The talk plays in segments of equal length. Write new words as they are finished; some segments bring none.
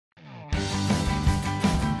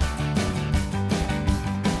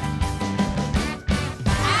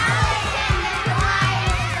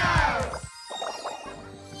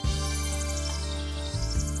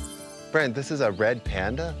Brent, this is a red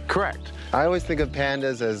panda? Correct. I always think of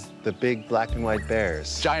pandas as the big black and white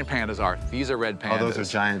bears. Giant pandas are. These are red pandas. Oh, those are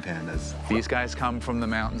giant pandas. These guys come from the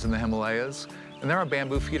mountains in the Himalayas, and they're a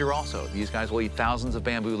bamboo feeder also. These guys will eat thousands of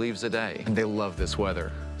bamboo leaves a day, and they love this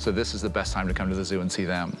weather. So this is the best time to come to the zoo and see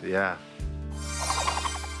them. Yeah.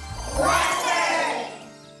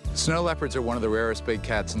 Snow leopards are one of the rarest big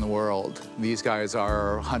cats in the world. These guys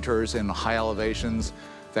are hunters in high elevations.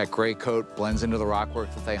 That gray coat blends into the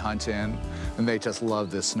rockwork that they hunt in, and they just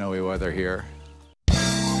love this snowy weather here.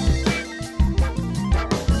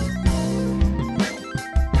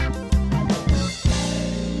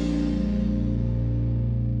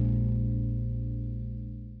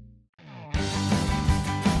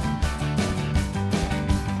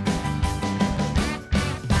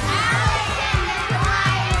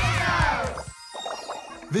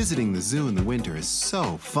 Visiting the zoo in the winter is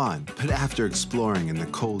so fun, but after exploring in the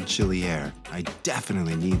cold, chilly air, I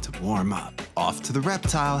definitely need to warm up. Off to the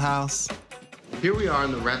reptile house. Here we are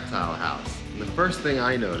in the reptile house. And the first thing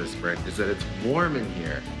I noticed, Brent, is that it's warm in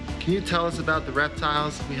here. Can you tell us about the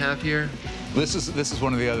reptiles we have here? This is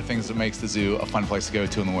one of the other things that makes the zoo a fun place to go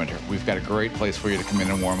to in the winter. We've got a great place for you to come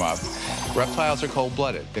in and warm up. Reptiles are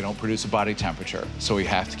cold-blooded. They don't produce a body temperature, so we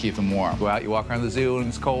have to keep them warm. Go out, you walk around the zoo and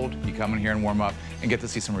it's cold, you come in here and warm up and get to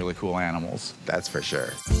see some really cool animals. That's for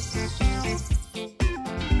sure.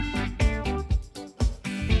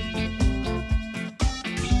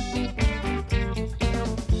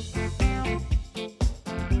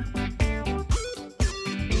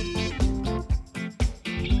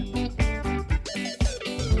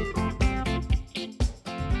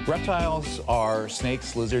 Reptiles are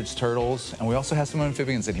snakes, lizards, turtles, and we also have some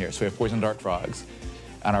amphibians in here. So we have poison dart frogs.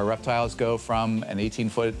 And our reptiles go from an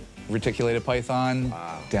 18-foot reticulated python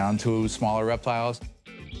down to smaller reptiles.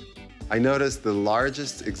 I noticed the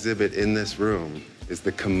largest exhibit in this room is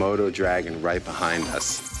the Komodo dragon right behind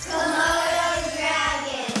us. Komodo dragon!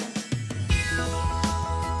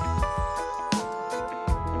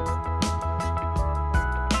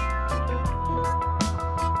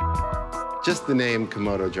 Just the name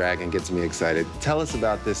Komodo dragon gets me excited. Tell us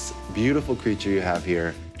about this beautiful creature you have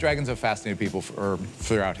here. Dragons have fascinated people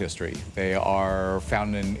throughout history. They are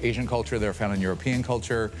found in Asian culture, they're found in European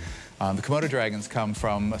culture. The Komodo dragons come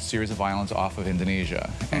from a series of islands off of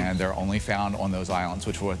Indonesia, and they're only found on those islands,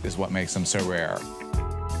 which is what makes them so rare.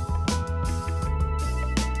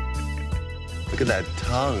 Look at that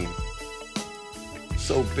tongue.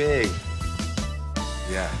 So big.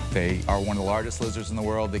 Yeah. They are one of the largest lizards in the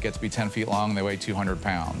world. They get to be 10 feet long. They weigh 200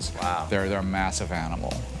 pounds. Wow. They're a massive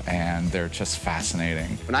animal, and they're just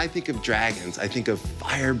fascinating. When I think of dragons, I think of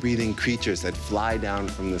fire-breathing creatures that fly down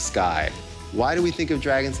from the sky. Why do we think of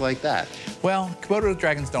dragons like that? Well, Komodo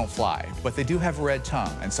dragons don't fly, but they do have a red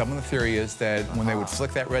tongue. And some of the theory is that when they would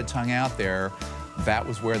flick that red tongue out there, that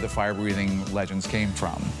was where the fire-breathing legends came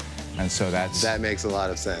from. And so that makes a lot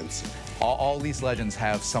of sense. All these legends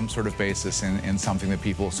have some sort of basis in something that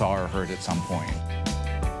people saw or heard at some point.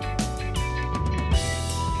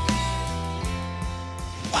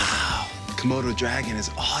 Wow, Komodo dragon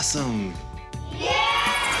is awesome. Yeah!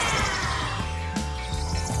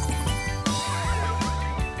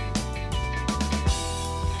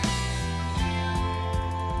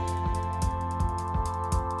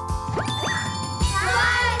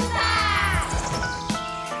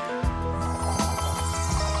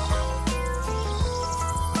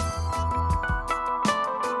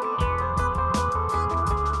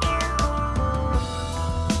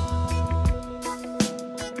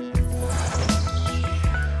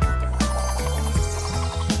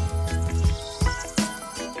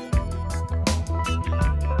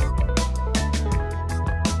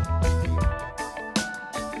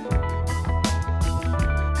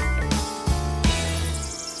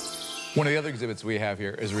 One of the other exhibits we have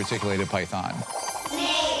here is a reticulated python.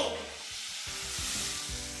 Snake.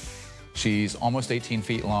 She's almost 18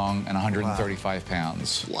 feet long and 135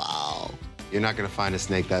 pounds. Wow. You're not gonna find a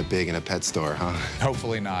snake that big in a pet store, huh?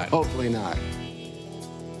 Hopefully not. Hopefully not.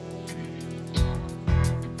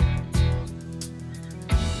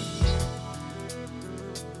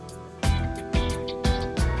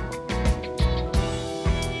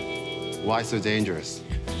 Why so dangerous?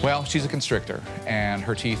 Well, she's a constrictor, and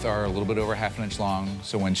her teeth are a little bit over ½ inch long,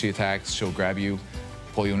 so when she attacks, she'll grab you,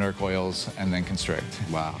 pull you into her coils, and then constrict.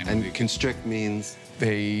 Wow. And constrict means?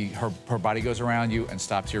 Her body goes around you and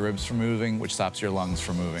stops your ribs from moving, which stops your lungs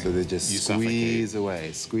from moving. So they just squeeze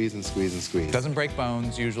away, squeeze and squeeze and squeeze. Doesn't break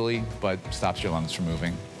bones, usually, but stops your lungs from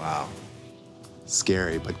moving. Wow.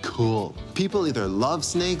 Scary, but cool. People either love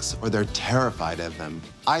snakes or they're terrified of them.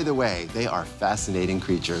 Either way, they are fascinating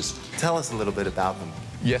creatures. Tell us a little bit about them.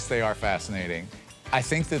 Yes, they are fascinating. I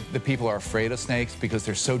think that the people are afraid of snakes because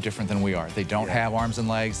they're so different than we are. They don't have arms and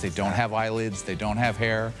legs, they don't have eyelids, they don't have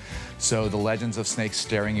hair. So the legends of snakes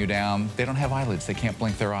staring you down, they don't have eyelids, they can't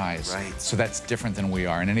blink their eyes. Right. So that's different than we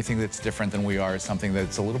are, and anything that's different than we are is something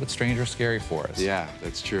that's a little bit strange or scary for us. Yeah,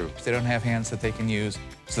 that's true. They don't have hands that they can use,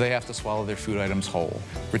 so they have to swallow their food items whole.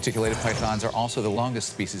 Reticulated pythons are also the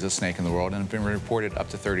longest species of snake in the world and have been reported up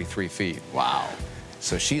to 33 feet. Wow.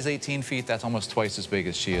 So she's 18 feet, that's almost twice as big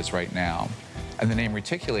as she is right now. And the name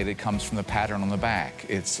reticulated comes from the pattern on the back.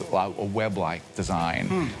 It's a web-like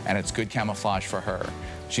design, and it's good camouflage for her.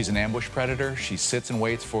 She's an ambush predator. She sits and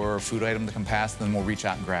waits for a food item to come past, and then will reach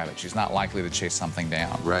out and grab it. She's not likely to chase something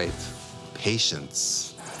down. Right.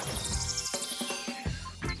 Patience.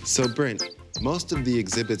 So, Brent, most of the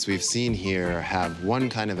exhibits we've seen here have one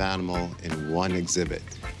kind of animal in one exhibit.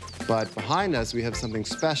 But behind us, we have something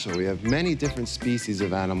special. We have many different species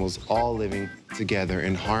of animals all living together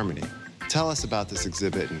in harmony. Tell us about this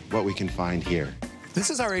exhibit and what we can find here. This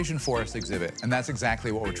is our Asian forest exhibit, and that's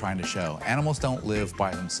exactly what we're trying to show. Animals don't live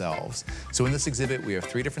by themselves. So in this exhibit, we have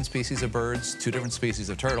 3 different species of birds, 2 different species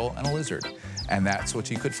of turtle, and a lizard. And that's what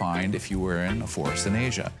you could find if you were in a forest in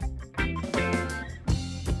Asia.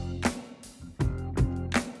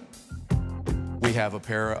 We have a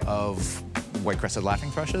pair of white-crested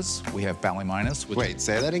laughing thrushes. We have ballyminus. Wait,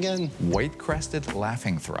 say that again? White-crested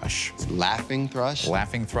laughing thrush. Laughing thrush?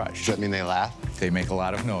 Laughing thrush. Does that mean they laugh? They make a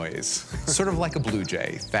lot of noise. Sort of like a blue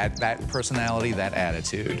jay. That personality, that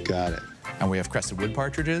attitude. Got it. And we have crested wood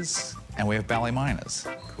partridges, and we have ballyminus.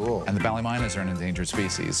 Cool. And the ballyminus are an endangered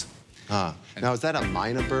species. Huh. Now, is that a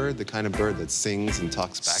myna bird, the kind of bird that sings and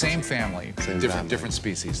talks back? Same family. Same family. Different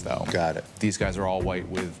species, though. Got it. These guys are all white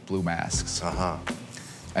with blue masks. Uh-huh.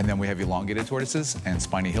 And then we have elongated tortoises and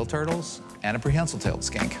spiny hill turtles and a prehensile-tailed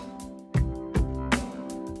skink.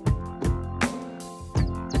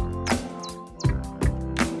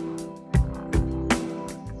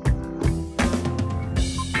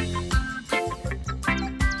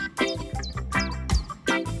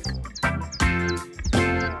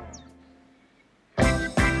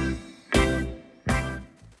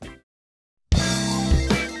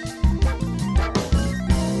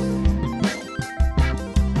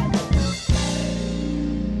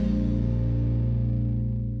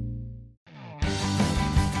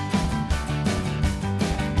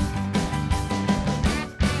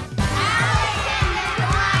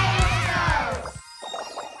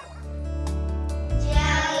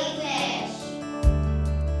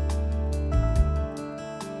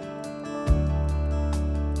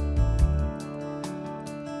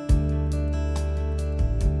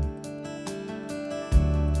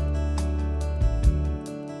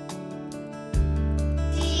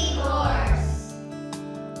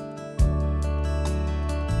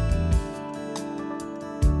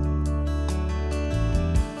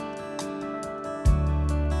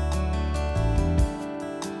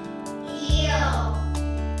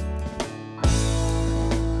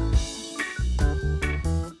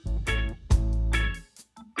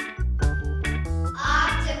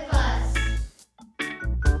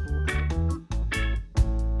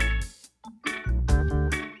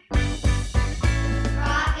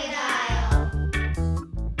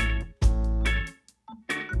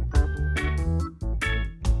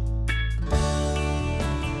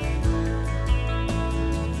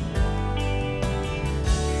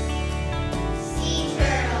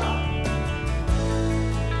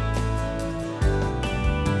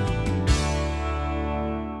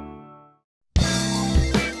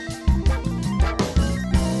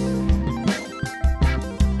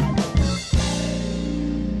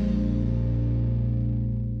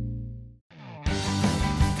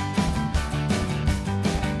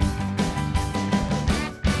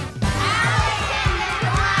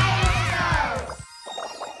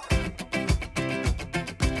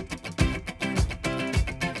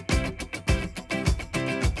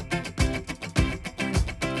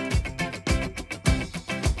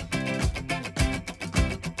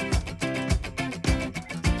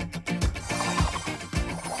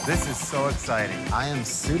 This is so exciting. I am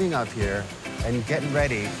suiting up here and getting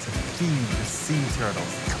ready to feed the sea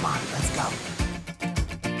turtles. Come on, let's go.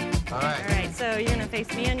 All right. All right, so you're gonna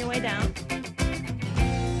face me on your way down.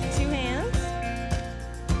 2 hands.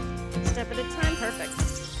 Step at a time, perfect.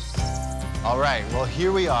 All right, well,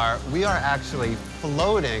 here we are. We are actually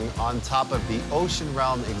floating on top of the Ocean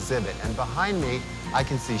Realm exhibit. And behind me, I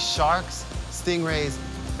can see sharks, stingrays,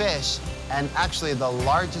 fish, and actually the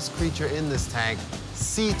largest creature in this tank,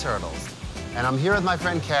 sea turtles. And I'm here with my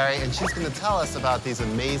friend Carrie, and she's gonna tell us about these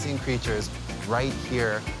amazing creatures right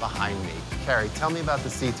here behind me. Carrie, tell me about the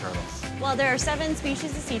sea turtles. Well, there are 7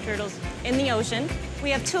 species of sea turtles in the ocean.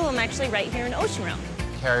 We have 2 of them actually right here in Ocean Realm.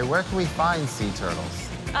 Carrie, where can we find sea turtles?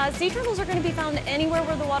 Sea turtles are going to be found anywhere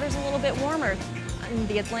where the water's a little bit warmer, in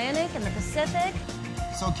the Atlantic and the Pacific.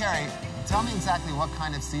 So, Carrie, tell me exactly what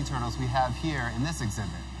kind of sea turtles we have here in this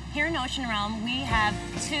exhibit. Here in Ocean Realm, we have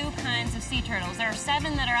 2 kinds of sea turtles. There are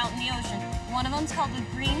 7 that are out in the ocean. One of them's called the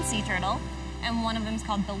green sea turtle, and one of them's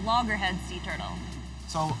called the loggerhead sea turtle.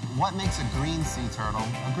 So, what makes a green sea turtle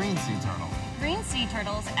a green sea turtle? Green sea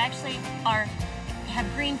turtles actually have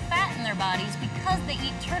green fat in their bodies because they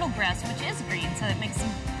eat turtle breast, which is green, so it makes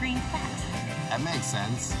them green fat. That makes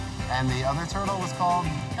sense. And the other turtle was called?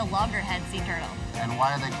 The loggerhead sea turtle. And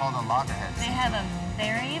why are they called a loggerhead? They have a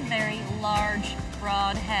very, very large,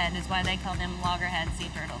 broad head is why they call them loggerhead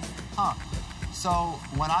sea turtles. Huh. So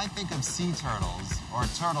when I think of sea turtles, or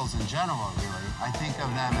turtles in general, really, I think of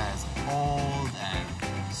them as old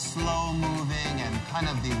and slow-moving and kind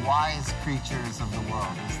of the wise creatures of the world.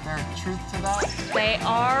 Is there truth to that? They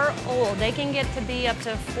are old. They can get to be up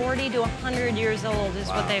to 40 to 100 years old is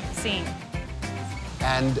what they've seen.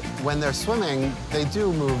 And when they're swimming, they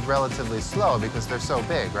do move relatively slow because they're so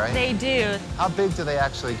big, right? They do. How big do they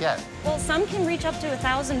actually get? Well, some can reach up to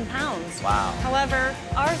 1,000 pounds. Wow. However,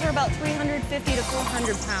 ours are about 350 to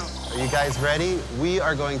 400 pounds. Are you guys ready? We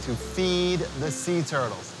are going to feed the sea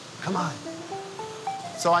turtles. Come on.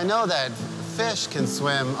 So I know that fish can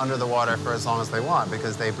swim under the water for as long as they want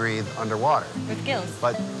because they breathe underwater. With gills.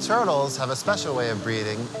 But turtles have a special way of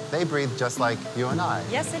breathing. They breathe just like you and I.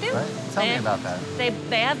 Yes, they do. Right? Tell me about that.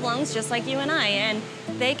 They have lungs just like you and I, and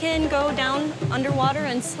they can go down underwater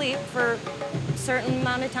and sleep for a certain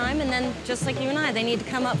amount of time, and then just like you and I, they need to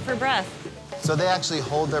come up for breath. So they actually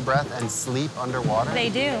hold their breath and sleep underwater? They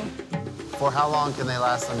do. For how long can they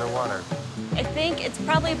last underwater? I think it's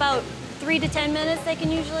probably about 3 to 10 minutes they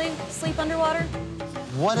can usually sleep underwater.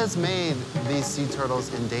 What has made these sea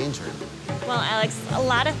turtles endangered? Well, Alex, a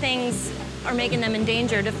lot of things are making them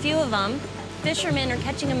endangered. A few of them, fishermen are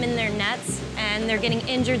catching them in their nets and they're getting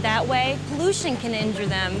injured that way. Pollution can injure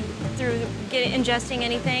them through ingesting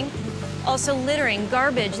anything. Also littering,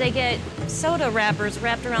 garbage. They get soda wrappers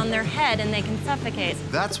wrapped around their head and they can suffocate.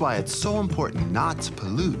 That's why it's so important not to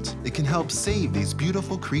pollute. It can help save these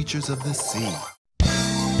beautiful creatures of the sea.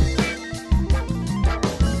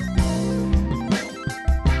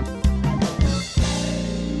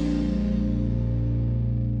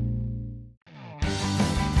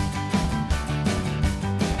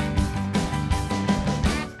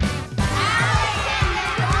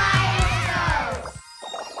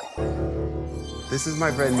 This is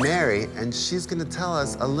my friend Mary, and she's gonna tell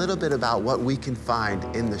us a little bit about what we can find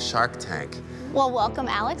in the shark tank. Well, welcome,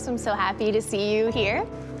 Alex. I'm so happy to see you here.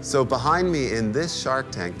 So behind me in this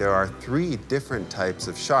shark tank, there are 3 different types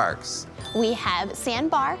of sharks. We have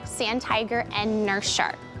sandbar, sand tiger, and nurse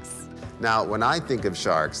sharks. Now, when I think of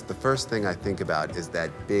sharks, the first thing I think about is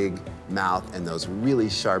that big mouth and those really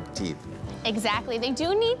sharp teeth. Exactly. They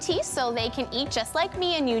do need teeth so they can eat just like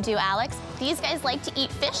me and you do, Alex. These guys like to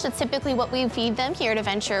eat fish. That's typically what we feed them here at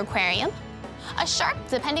Adventure Aquarium. A shark,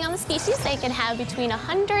 depending on the species, they can have between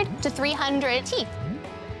 100 to 300 teeth.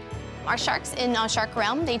 Our sharks in our shark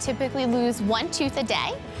realm, they typically lose 1 tooth a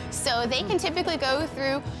day. So they can typically go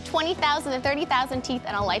through 20,000 to 30,000 teeth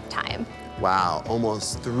in a lifetime. Wow,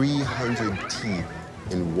 almost 300 teeth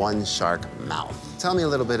in one shark mouth. Tell me a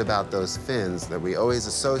little bit about those fins that we always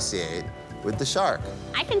associate with the shark.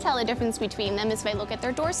 I can tell the difference between them is if I look at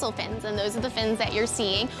their dorsal fins, and those are the fins that you're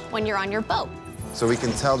seeing when you're on your boat. So we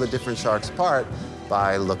can tell the different sharks apart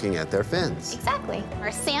by looking at their fins. Exactly.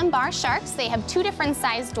 Our sandbar sharks, they have 2 different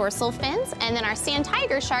sized dorsal fins, and then our sand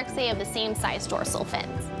tiger sharks, they have the same size dorsal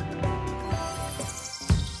fins.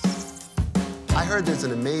 I heard there's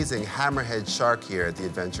an amazing hammerhead shark here at the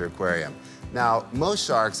Adventure Aquarium. Now, most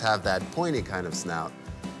sharks have that pointy kind of snout,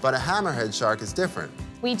 but a hammerhead shark is different.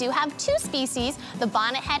 We do have 2 species, the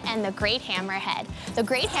bonnethead and the great hammerhead. The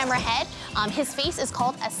great hammerhead, his face is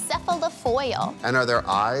called a cephalofoil. And are their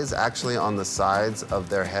eyes actually on the sides of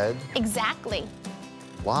their head? Exactly.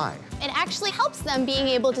 Why? It actually helps them being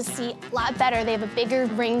able to see a lot better. They have a bigger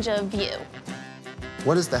range of view.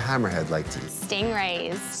 What does the hammerhead like to eat?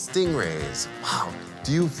 Stingrays. Stingrays. Wow.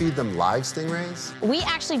 Do you feed them live stingrays? We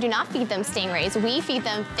actually do not feed them stingrays. We feed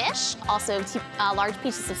them fish, also large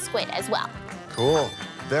pieces of squid as well. Cool.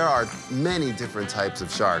 There are many different types of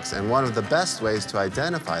sharks, and one of the best ways to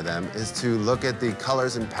identify them is to look at the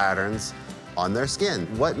colors and patterns on their skin.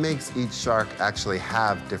 What makes each shark actually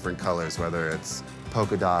have different colors, whether it's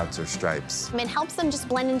polka dots or stripes? It helps them just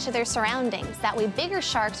blend into their surroundings. That way bigger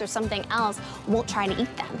sharks or something else won't try to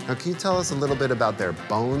eat them. Now, can you tell us a little bit about their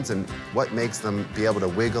bones and what makes them be able to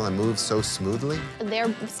wiggle and move so smoothly?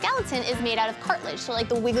 Their skeleton is made out of cartilage, so like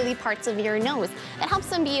the wiggly parts of your nose. That helps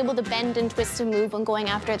them be able to bend and twist and move when going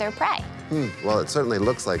after their prey. Well, it certainly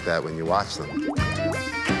looks like that when you watch them.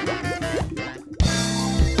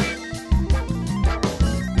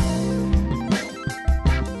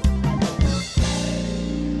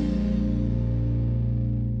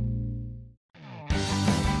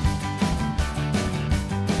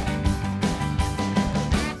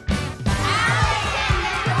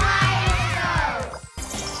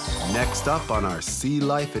 Next up on our sea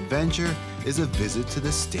life adventure is a visit to the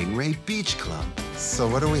Stingray Beach Club. So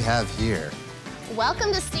what do we have here?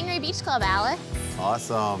 Welcome to Stingray Beach Club, Alex.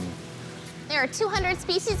 Awesome. There are 200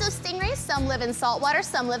 species of stingrays. Some live in saltwater,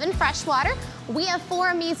 some live in freshwater. We have 4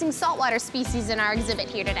 amazing saltwater species in our exhibit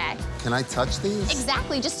here today. Can I touch these?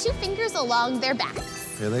 Exactly, just 2 fingers along their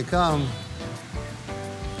backs. Here they come.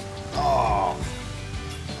 Oh,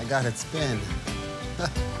 I got it spin.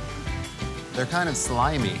 They're kind of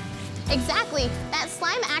slimy. Exactly. That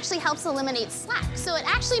slime actually helps eliminate slack, so it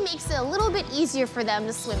actually makes it a little bit easier for them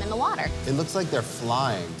to swim in the water. It looks like they're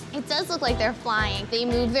flying. It does look like they're flying. They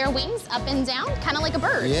move their wings up and down, kind of like a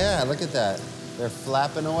bird. Yeah, look at that. They're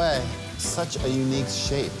flapping away. Such a unique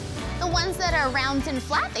shape. The ones that are round and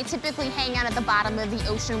flat, they typically hang out at the bottom of the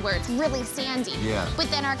ocean where it's really sandy. Yeah. But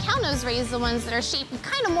then our cownose rays, the ones that are shaped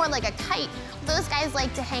kind of more like a kite, those guys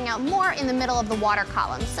like to hang out more in the middle of the water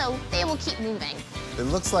column, so they will keep moving. It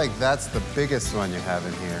looks like that's the biggest one you have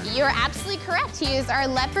in here. You're absolutely correct. He is our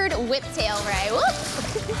leopard whiptail ray. Whoop!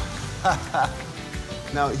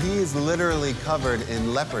 Now, he is literally covered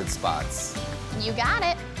in leopard spots. You got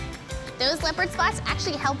it. Those leopard spots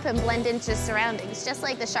actually help him blend into surroundings, just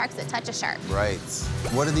like the sharks that touch a shark. Right.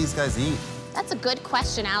 What do these guys eat? That's a good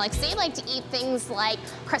question, Alex. They like to eat things like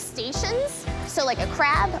crustaceans, so like a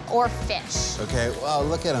crab or fish. Okay, wow,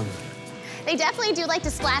 look at them. They definitely do like to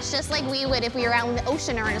splash just like we would if we were out in the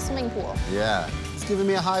ocean or in a swimming pool. Yeah, he's giving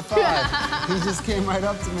me a high five. He just came right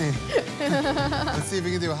up to me. Let's see if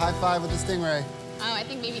we can do a high five with the stingray. Oh, I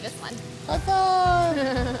think maybe this one. High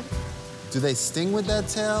five! Do they sting with that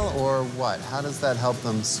tail or what? How does that help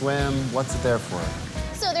them swim? What's it there for?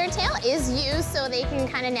 So their tail is used so they can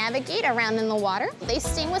kind of navigate around in the water. They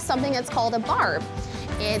sting with something that's called a barb.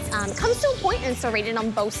 It comes to a point and it's serrated on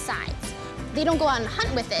both sides. They don't go out and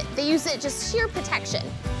hunt with it. They use it just sheer protection.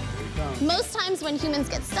 Most times when humans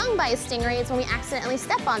get stung by a stingray, it's when we accidentally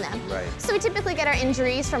step on them. Right. So we typically get our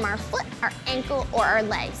injuries from our foot, our ankle, or our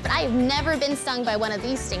legs. But I have never been stung by one of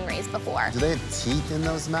these stingrays before. Do they have teeth in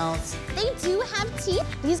those mouths? They do have teeth.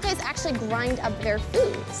 These guys actually grind up their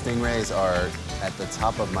food. Stingrays are at the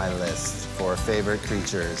top of my list for favorite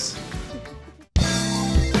creatures.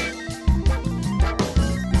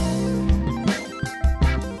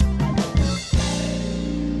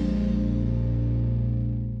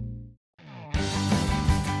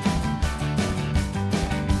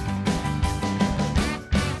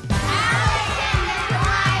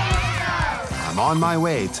 On my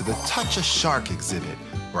way to the Touch a Shark exhibit,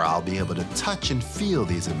 where I'll be able to touch and feel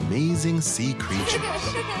these amazing sea creatures.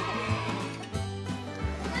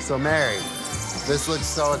 So Mary, this looks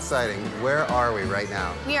so exciting. Where are we right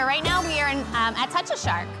now? We are at Touch a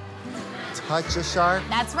Shark. Touch a Shark?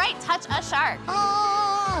 That's right, Touch a Shark.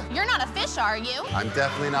 Ah! You're not a fish, are you? I'm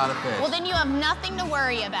definitely not a fish. Well, then you have nothing to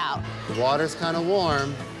worry about. The water's kind of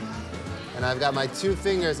warm, and I've got my 2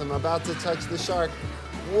 fingers. I'm about to touch the shark.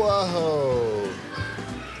 Whoa!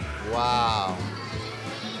 Wow.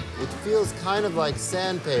 It feels kind of like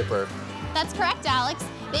sandpaper. That's correct, Alex.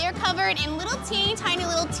 They are covered in little teeny tiny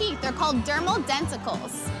little teeth. They're called dermal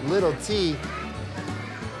denticles. Little teeth.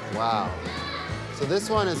 Wow. So this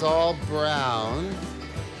one is all brown,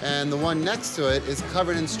 and the one next to it is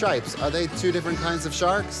covered in stripes. Are they 2 different kinds of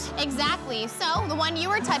sharks? Exactly. So the one you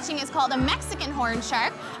were touching is called a Mexican horn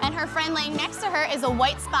shark, and her friend laying next to her is a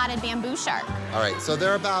white spotted bamboo shark. All right, so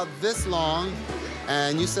they're about this long,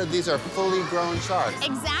 and you said these are fully grown sharks.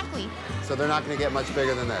 Exactly. So they're not going to get much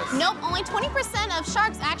bigger than this? Nope, only 20% of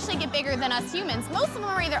sharks actually get bigger than us humans. Most of them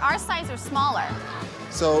are either our size or smaller.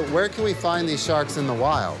 So where can we find these sharks in the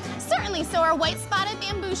wild? Certainly, so our white-spotted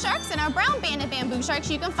bamboo sharks and our brown-banded bamboo sharks,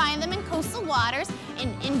 you can find them in coastal waters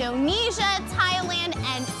in Indonesia, Thailand,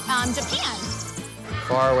 and Japan.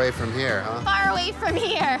 Far away from here, huh? Far away from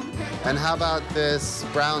here. And how about this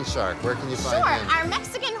brown shark? Where can you find him? Sure, our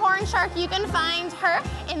Mexican horn shark, you can find her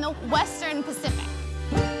in the Western Pacific.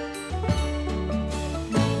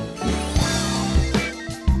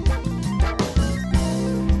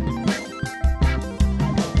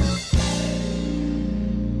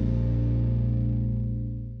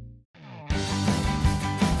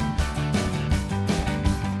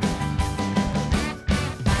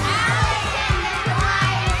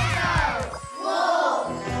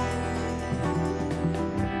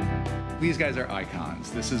 These guys are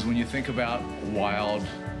icons. This is when you think about wild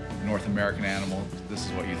North American animal, this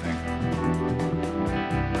is what you think.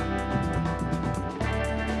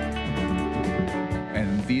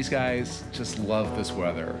 And these guys just love this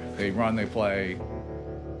weather. They run, they play.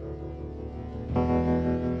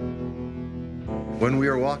 When we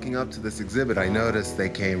were walking up to this exhibit, I noticed they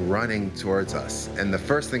came running towards us. And the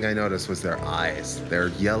first thing I noticed was their eyes, their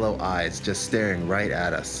yellow eyes just staring right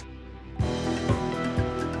at us.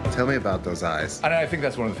 Tell me about those eyes. And I think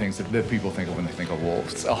that's one of the things that people think of when they think of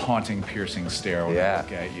wolves. It's a haunting, piercing stare when they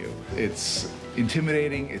look at you. It's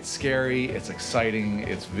intimidating, it's scary, it's exciting,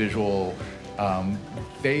 it's visual.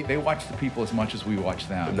 They watch the people as much as we watch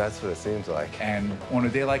them. That's what it seems like. And on a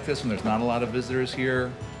day like this, when there's not a lot of visitors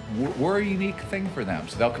here, we're a unique thing for them.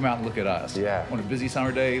 So they'll come out and look at us. Yeah. On a busy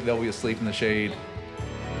summer day, they'll be asleep in the shade.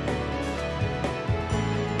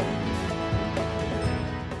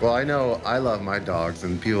 Well, I know I love my dogs,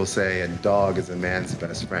 and people say a dog is a man's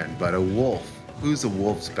best friend, but a wolf, who's a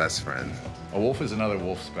wolf's best friend? A wolf is another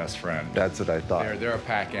wolf's best friend. That's what I thought. They're a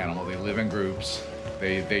pack animal. They live in groups.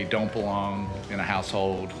 They don't belong in a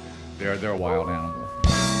household. They're a wild animal.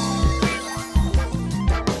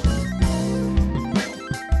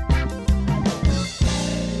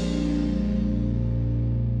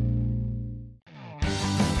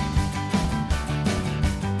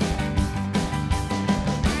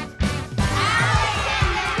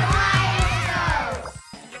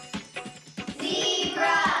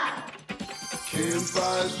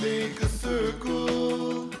 Campfires make a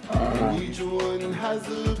circle, and each one has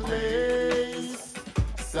a place.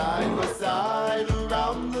 Side by side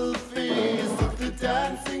around the face of the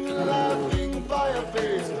dancing, laughing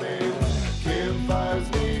fireplace flames. Campfires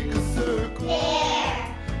make a circle,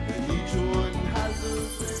 and each one has a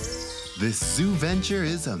place. This zoo venture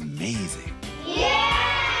is amazing. Yeah!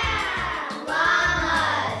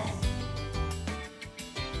 Llamas!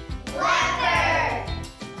 Leopard!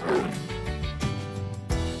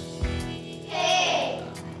 Pig!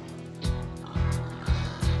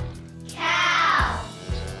 Cow!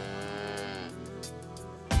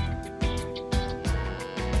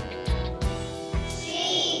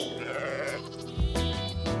 Sheep!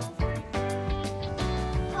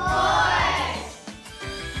 Horse!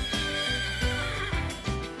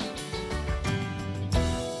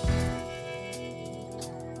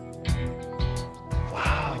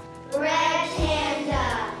 Red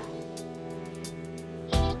panda.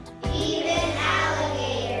 Even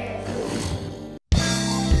alligators.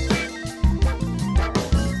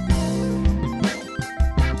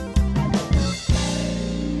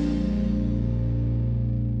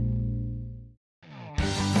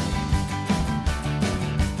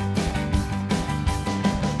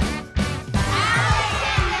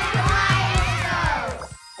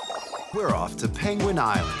 We're off to Penguin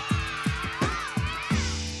Island.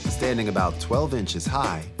 Standing about 12 inches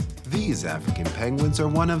high, these African penguins are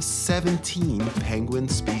one of 17 penguin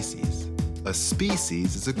species. A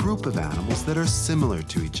species is a group of animals that are similar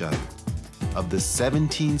to each other. Of the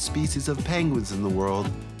 17 species of penguins in the world,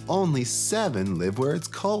 only 7 live where it's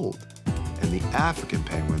cold. And the African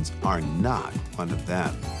penguins are not one of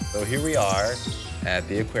them. So here we are at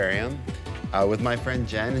the aquarium with my friend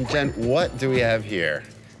Jen. And Jen, what do we have here?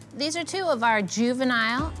 These are 2 of our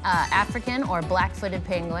juvenile African or black-footed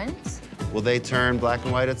penguins. Will they turn black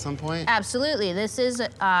and white at some point? Absolutely. This is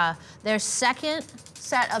their second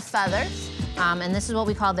set of feathers, and this is what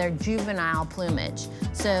we call their juvenile plumage.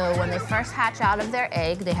 So when they first hatch out of their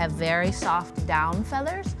egg, they have very soft down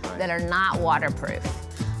feathers that are not waterproof.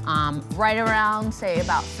 Right around, say,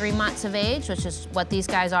 about 3 months of age, which is what these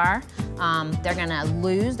guys are, they're gonna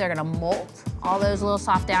molt. All those little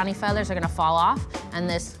soft downy feathers are gonna fall off, and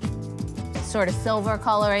this sort of silver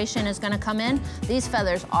coloration is gonna come in. These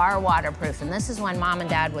feathers are waterproof, and this is when mom and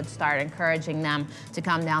dad would start encouraging them to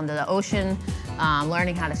come down to the ocean,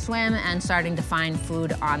 learning how to swim, and starting to find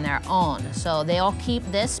food on their own. So they'll keep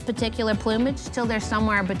this particular plumage till they're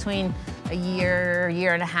somewhere between a year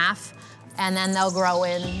and a half, and then they'll grow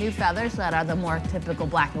in new feathers that are the more typical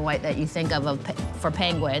black and white that you think of for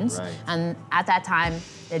penguins. Right. And at that time,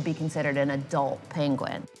 they'd be considered an adult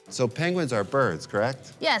penguin. So penguins are birds,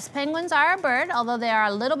 correct? Yes, penguins are a bird, although they are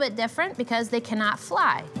a little bit different because they cannot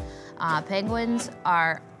fly. Penguins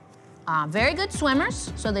are very good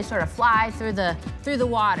swimmers, so they sort of fly through the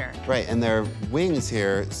water. Right, and their wings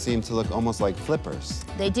here seem to look almost like flippers.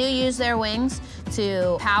 They do use their wings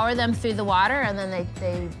to power them through the water, and then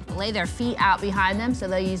they lay their feet out behind them, so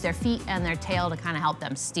they'll use their feet and their tail to kind of help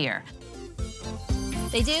them steer.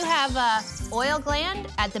 They do have an oil gland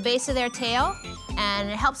at the base of their tail, and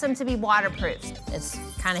it helps them to be waterproof. It's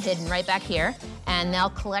kind of hidden right back here, and they'll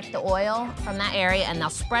collect the oil from that area and they'll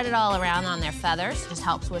spread it all around on their feathers. It just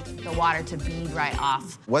helps with the water to bead right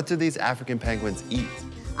off. What do these African penguins eat?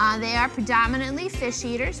 They are predominantly fish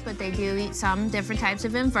eaters, but they do eat some different types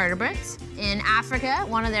of invertebrates. In Africa,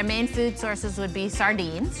 one of their main food sources would be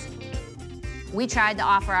sardines. We tried to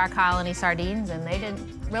offer our colony sardines, and they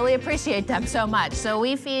didn't really appreciate them so much. So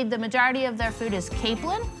we feed, the majority of their food is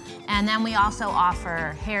capelin, and then we also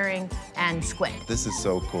offer herring and squid. This is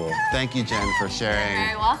so cool. Thank you, Jen, for sharing You're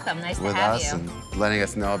very welcome. Nice to with have us you. and letting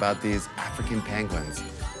us know about these African penguins.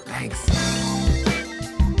 Thanks.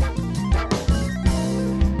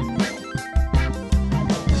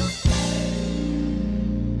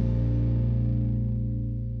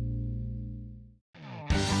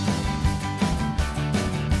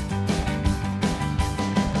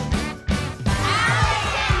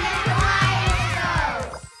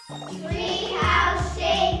 Treehouse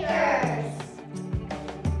shakers.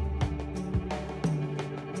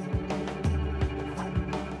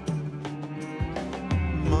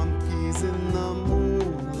 Monkeys in the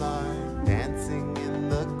moonlight, dancing in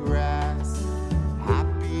the grass,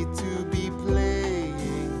 happy to be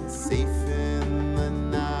playing, safe in the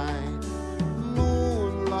night.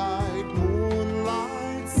 Moonlight,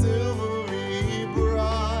 moonlight, silvery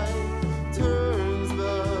bright, turns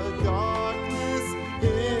the darkness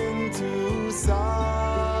into sight.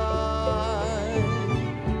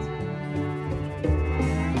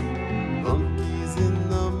 Monkeys in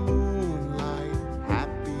the moonlight,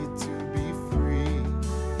 happy to be free,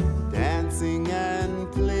 dancing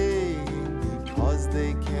and playing because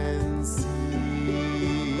they can see.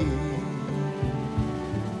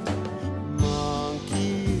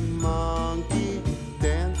 Monkey, monkey,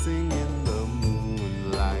 dancing in the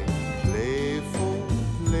moonlight, playful,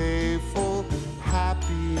 playful,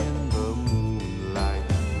 happy in the moonlight.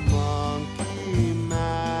 Monkey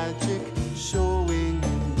magic showing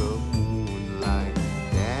in the moonlight,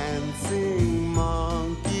 dancing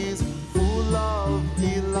monkeys full of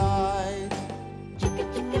delight.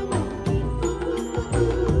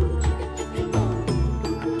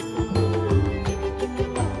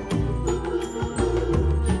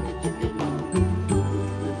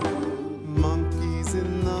 Monkeys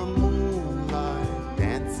in the moonlight,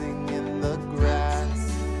 dancing in the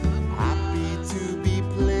grass, happy to be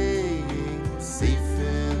playing, safe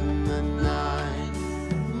in the night.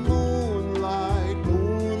 Moonlight,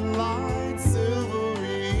 moonlight,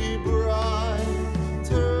 silvery bright,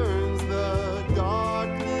 turns the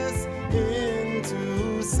darkness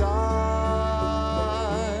into sight.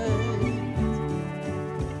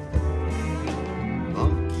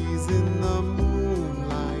 Monkeys in the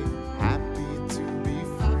moonlight, happy to be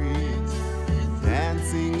free,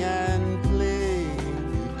 dancing and playing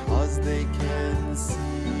because they can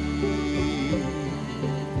see.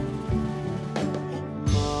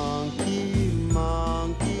 Monkey,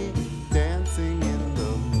 monkey, dancing in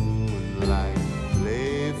the moonlight,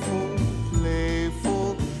 playful,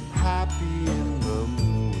 playful, happy in the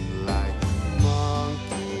moonlight.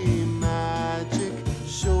 Monkey magic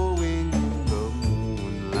showing in the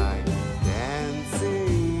moonlight,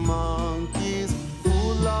 dancing monkeys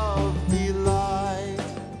full of delight.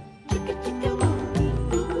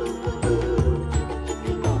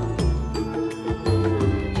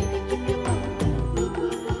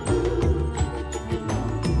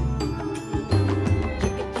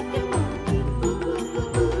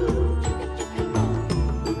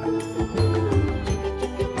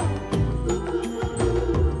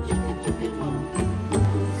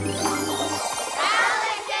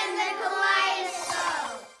 Alex and the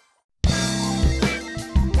Kaleidoscope.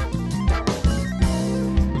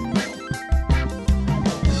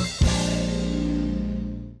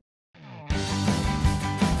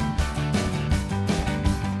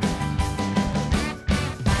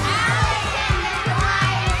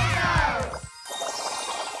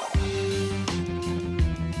 Alex and the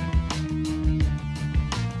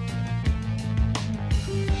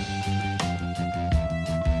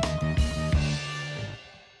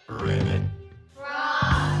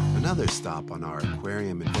Kaleidoscope. Another stop on our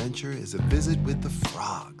aquarium adventure is a visit with the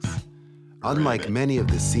frogs. Unlike many of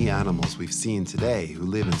the sea animals we've seen today who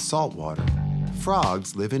live in salt water,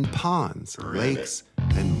 frogs live in ponds, lakes,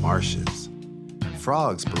 and marshes.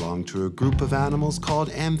 Frogs belong to a group of animals called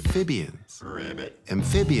amphibians.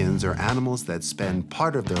 Amphibians are animals that spend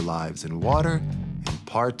part of their lives in water and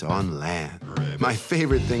part on land. My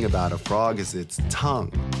favorite thing about a frog is its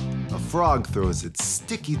tongue. A frog throws its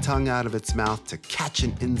sticky tongue out of its mouth to catch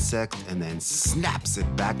an insect and then snaps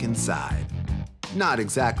it back inside. Not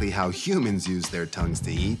exactly how humans use their tongues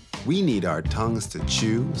to eat. We need our tongues to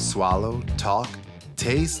chew, swallow, talk,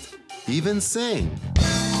 taste, even sing.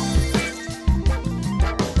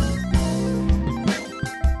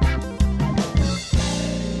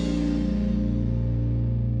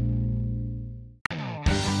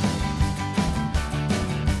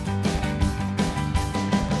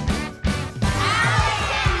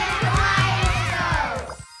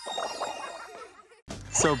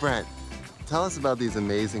 So Brent, tell us about these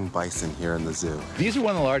amazing bison here in the zoo. These are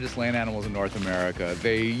one of the largest land animals in North America.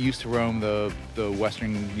 They used to roam the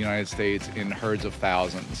western United States in herds of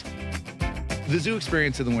thousands. The zoo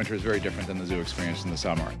experience in the winter is very different than the zoo experience in the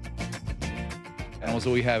summer. Animals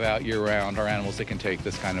that we have out year-round are animals that can take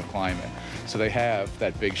this kind of climate. So they have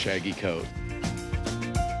that big shaggy coat.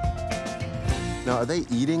 Now, are they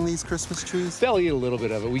eating these Christmas trees? They'll eat a little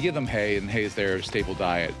bit of it. We give them hay, and hay is their staple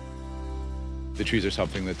diet. The trees are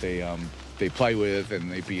something that they play with and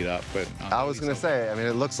they beat up, but... I was gonna say, I mean,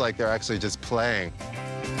 it looks like they're actually just playing.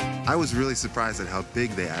 I was really surprised at how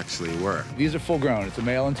big they actually were. These are full grown. It's a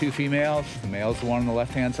male and 2 females. The male's the one on the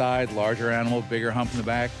left-hand side, larger animal, bigger hump in the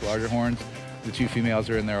back, larger horns. The 2 females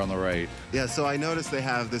are in there on the right. Yeah, so I noticed they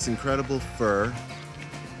have this incredible fur.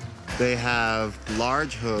 They have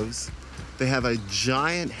large hooves. They have a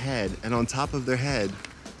giant head, and on top of their head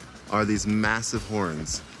are these massive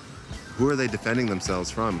horns. Who are they defending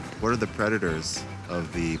themselves from? What are the predators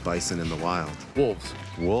of the bison in the wild? Wolves.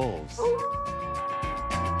 Wolves.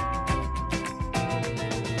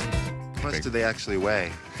 How much do they actually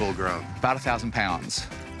weigh, full grown? About 1,000 pounds.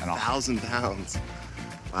 1,000 pounds.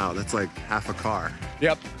 Wow, that's like half a car.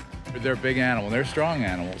 Yep. They're a big animal. They're a strong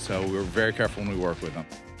animal, so we're very careful when we work with them.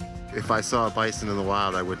 If I saw a bison in the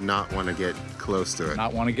wild, I would not want to get close to it.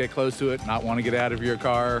 Not want to get close to it, not want to get out of your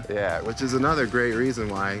car. Yeah, which is another great reason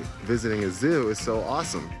why visiting a zoo is so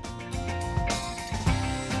awesome.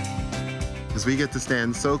 Because we get to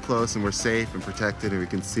stand so close and we're safe and protected and we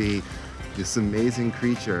can see this amazing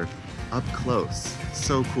creature up close.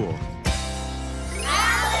 So cool.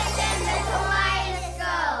 Alex and the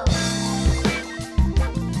Kaleidoscope.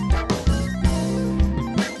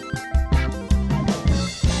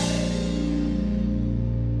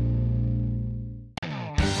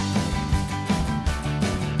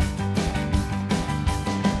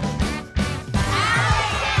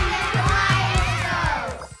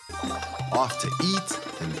 Off to eat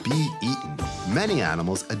and be eaten. Many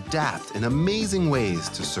animals adapt in amazing ways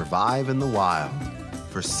to survive in the wild.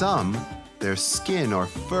 For some, their skin or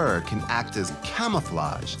fur can act as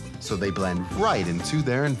camouflage, so they blend right into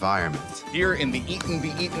their environment. Here in the Eat and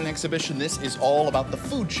Be Eaten exhibition, this is all about the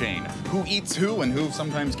food chain. Who eats who and who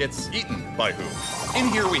sometimes gets eaten by who. In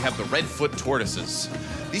here we have the redfoot tortoises.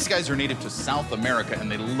 These guys are native to South America and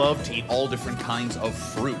they love to eat all different kinds of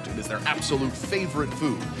fruit. It is their absolute favorite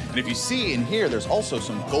food. And if you see in here, there's also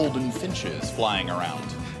some golden finches flying around.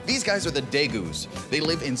 These guys are the degus. They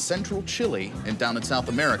live in central Chile and down in South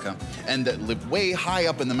America and live way high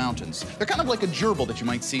up in the mountains. They're kind of like a gerbil that you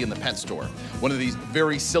might see in the pet store. One of these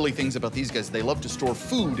very silly things about these guys, they love to store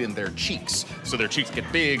food in their cheeks. So their cheeks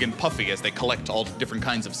get big and puffy as they collect all different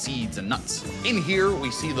kinds of seeds and nuts. In here, we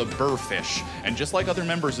see the burrfish. And just like other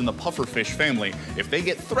members in the pufferfish family, if they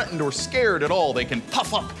get threatened or scared at all, they can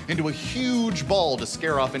puff up into a huge ball to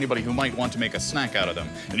scare off anybody who might want to make a snack out of them.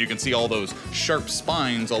 And you can see all those sharp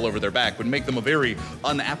spines all over their back would make them a very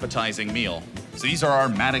unappetizing meal. So these are our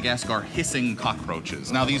Madagascar hissing cockroaches.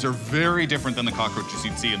 Now these are very different than the cockroaches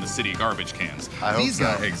you'd see in the city garbage cans. I hope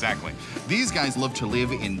so. Exactly. These guys love to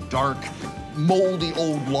live in dark, moldy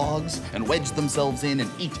old logs and wedge themselves in and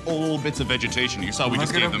eat old bits of vegetation. You saw we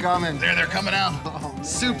just gave them. There, they're coming out.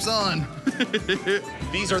 Soup's on.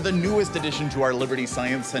 These are the newest addition to our Liberty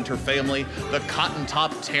Science Center family, the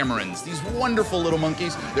cotton-top tamarins. These wonderful little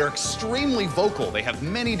monkeys, they're extremely vocal. They have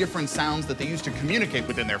many different sounds that they use to communicate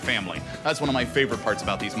within their family. That's one of my favorite parts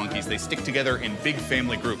about these monkeys. They stick together in big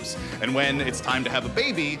family groups. And when it's time to have a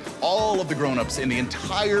baby, all of the grown-ups in the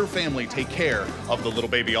entire family take care of the little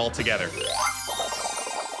baby all together.